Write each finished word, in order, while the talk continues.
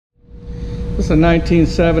This is a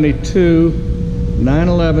 1972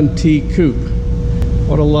 911T Coupe.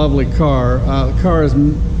 What a lovely car. The car is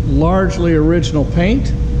largely original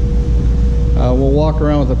paint. We'll walk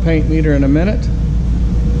around with a paint meter in a minute.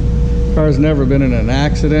 The car's never been in an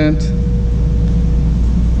accident.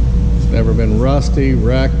 It's never been rusty,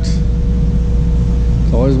 wrecked.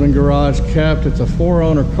 It's always been garage kept. It's a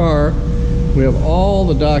 4-owner car. We have all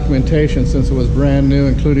the documentation since it was brand new,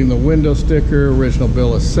 including the window sticker, original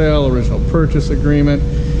bill of sale, original purchase agreement,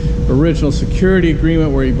 original security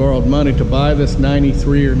agreement where he borrowed money to buy this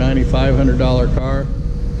 $9,300 or $9,500 car.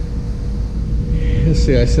 Let's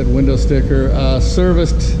see, I said window sticker.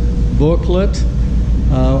 Serviced booklet.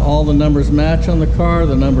 All the numbers match on the car.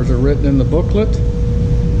 The numbers are written in the booklet.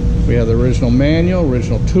 We have the original manual,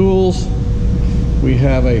 original tools. We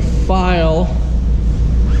have a file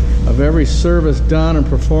of every service done and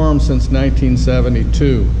performed since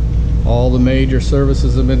 1972. All the major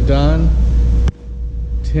services have been done.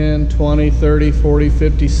 10, 20, 30, 40,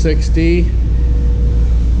 50, 60.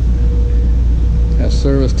 Has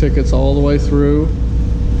service tickets all the way through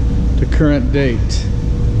to current date.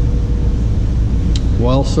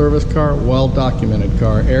 Well serviced car, well documented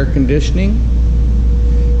car. Air conditioning,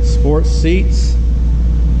 sports seats.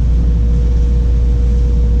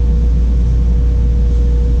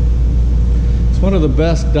 It's one of the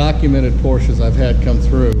best documented Porsches I've had come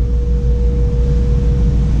through.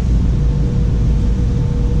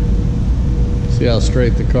 See how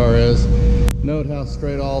straight the car is. Note how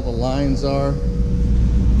straight all the lines are.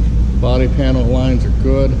 Body panel lines are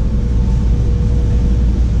good.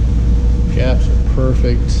 Gaps are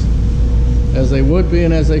perfect, as they would be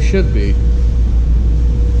and as they should be.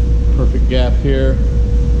 Perfect gap here.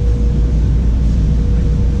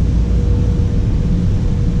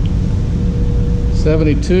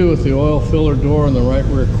 '72 with the oil filler door in the right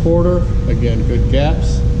rear quarter. Again, good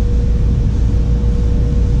gaps.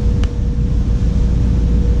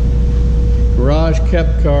 Garage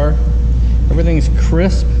kept car. Everything's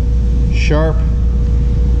crisp, sharp.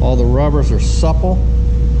 All the rubbers are supple.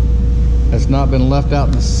 Has not been left out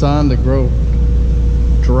in the sun to grow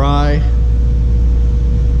dry.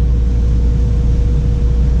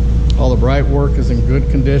 All the bright work is in good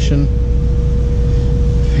condition.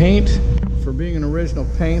 Paint, for being an original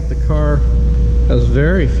paint, the car has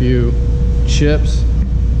very few chips,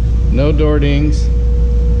 no door dings.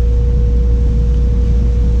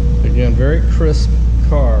 Again, very crisp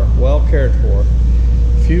car, well cared for.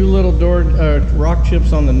 Few little rock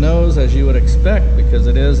chips on the nose, as you would expect, because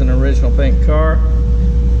it is an original paint car.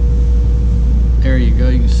 There you go,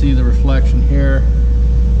 you can see the reflection here.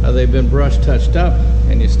 They've been brush touched up,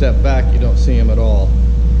 and you step back, you don't see them at all.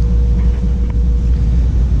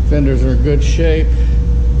 Fenders are in good shape.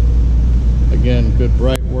 Again, good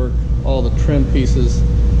bright work. All the trim pieces,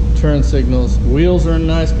 turn signals. Wheels are in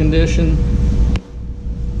nice condition.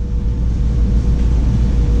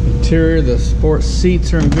 Interior, the sport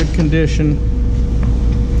seats are in good condition.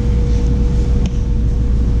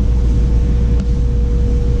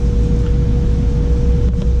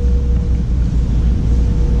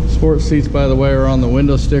 Sport seats, by the way, are on the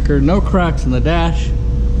window sticker. No cracks in the dash.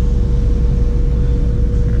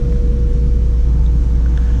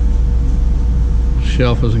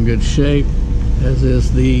 Shelf is in good shape, as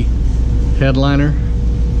is the headliner.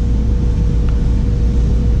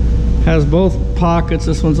 Has both pockets.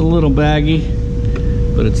 This one's a little baggy,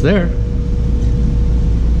 but it's there.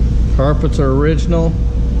 Carpets are original.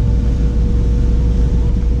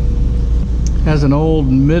 Has an old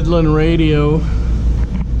Midland radio.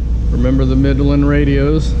 Remember the Midland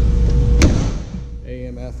radios?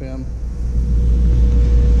 AM, FM.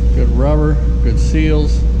 Good rubber, good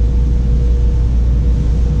seals.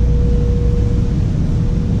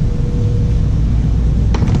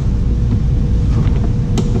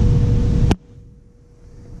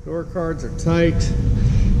 Door cards are tight.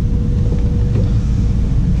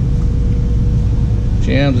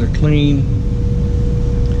 Jambs are clean.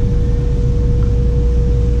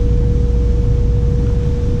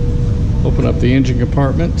 Open up the engine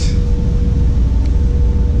compartment.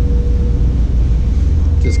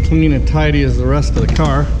 Just clean and tidy as the rest of the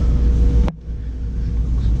car.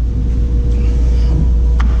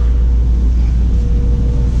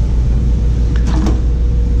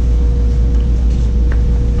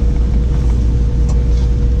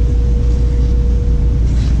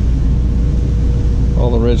 All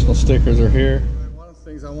the original stickers are here. One of the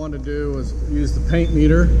things I wanted to do was use the paint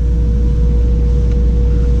meter.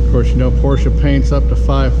 Of course, you know Porsche paints up to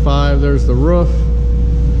 5.5. There's the roof.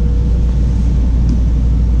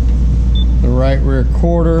 The right rear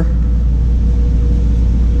quarter.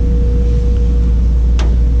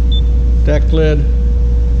 Deck lid,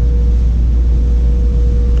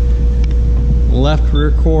 left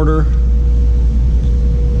rear quarter,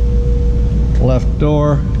 left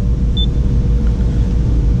door,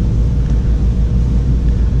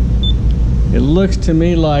 it looks to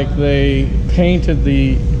me like they painted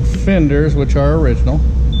the fenders, which are original.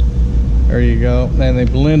 There you go. And they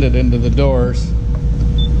blended into the doors.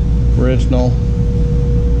 Original.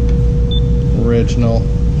 Original.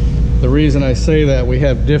 The reason I say that, we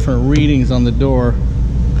have different readings on the door.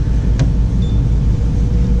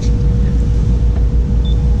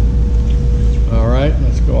 All right,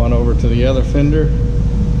 let's go on over to the other fender.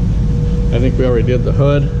 I think we already did the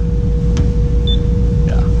hood.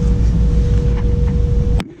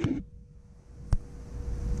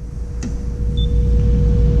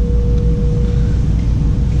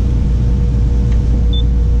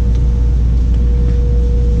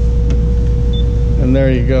 There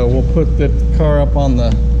you go. We'll put the car up on the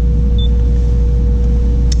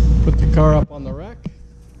rack.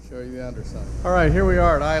 Show you the underside. All right, here we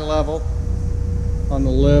are at eye level on the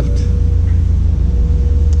lift.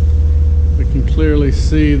 We can clearly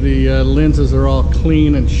see the lenses are all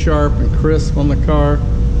clean and sharp and crisp on the car.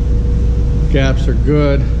 Gaps are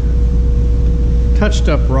good. Touched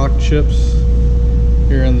up rock chips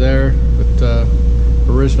here and there, but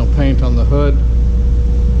original paint on the hood.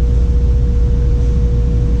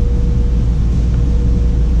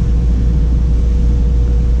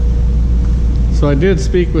 So I did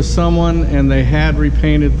speak with someone, and they had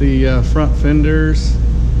repainted the front fenders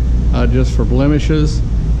just for blemishes,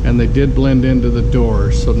 and they did blend into the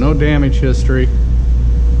doors. So no damage history,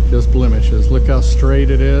 just blemishes. Look how straight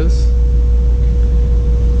it is.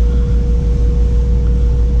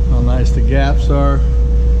 How nice the gaps are.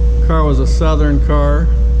 Car was a Southern car.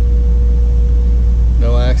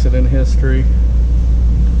 No accident history.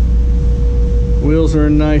 Wheels are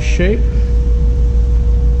in nice shape.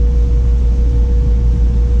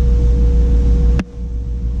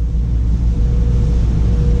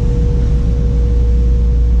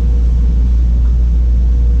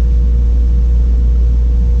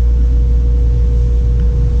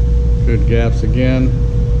 Good gaps again,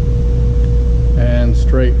 and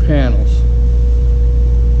straight panels.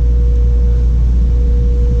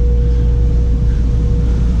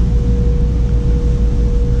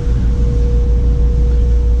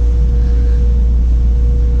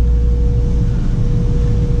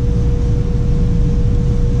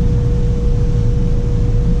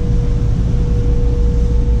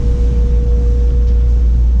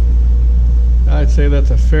 I'd say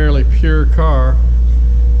that's a fairly pure car.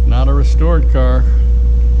 Not a restored car,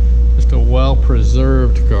 just a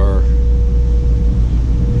well-preserved car.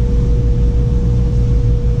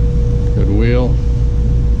 Good wheel.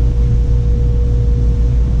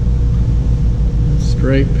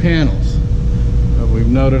 Straight panels. We've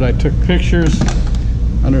noted I took pictures.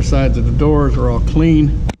 Undersides of the doors are all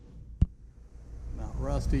clean. Not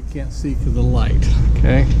rusty, can't see through the light.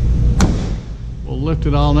 Okay. We'll lift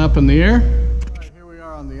it all up in the air. All right, here we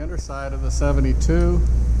are on the underside of the 72.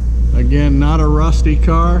 Again, not a rusty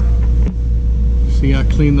car. See how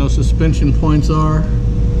clean those suspension points are.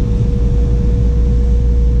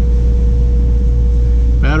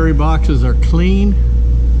 Battery boxes are clean.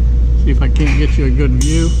 See if I can't get you a good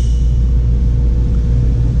view.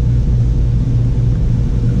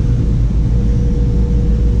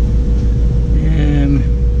 And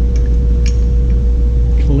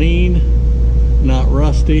clean, not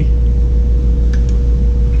rusty.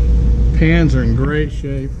 Pans are in great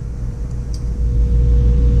shape.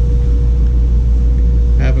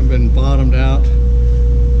 Haven't been bottomed out.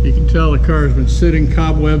 You can tell the car has been sitting,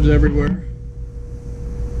 cobwebs everywhere,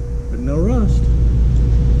 but no rust.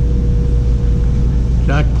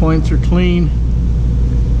 Jack points are clean.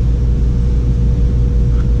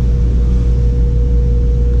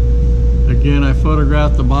 Again, I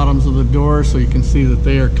photographed the bottoms of the doors so you can see that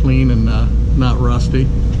they are clean and not rusty.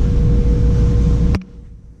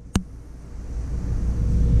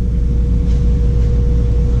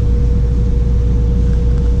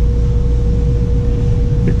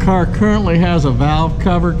 The car currently has a valve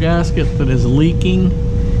cover gasket that is leaking,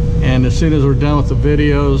 and as soon as we're done with the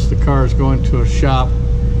videos, the car is going to a shop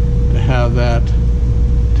to have that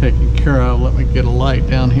taken care of. Let me get a light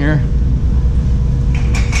down here.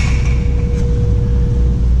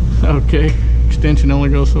 Okay, extension only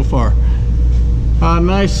goes so far.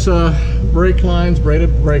 Nice brake lines,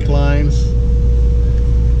 braided brake lines.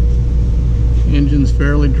 Engine's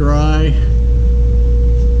fairly dry.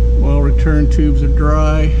 Oil return tubes are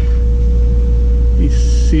dry.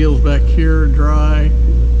 These seals back here are dry.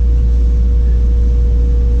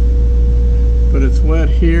 But it's wet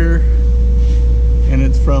here. and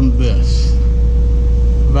it's from this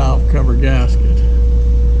valve cover gasket,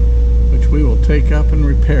 which we will take up and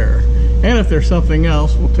repair. And if there's something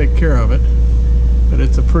else, we'll take care of it. But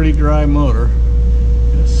it's a pretty dry motor.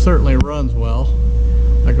 It certainly runs well,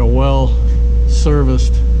 like a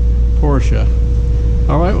well-serviced Porsche.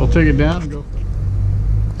 All right, we'll take it down and go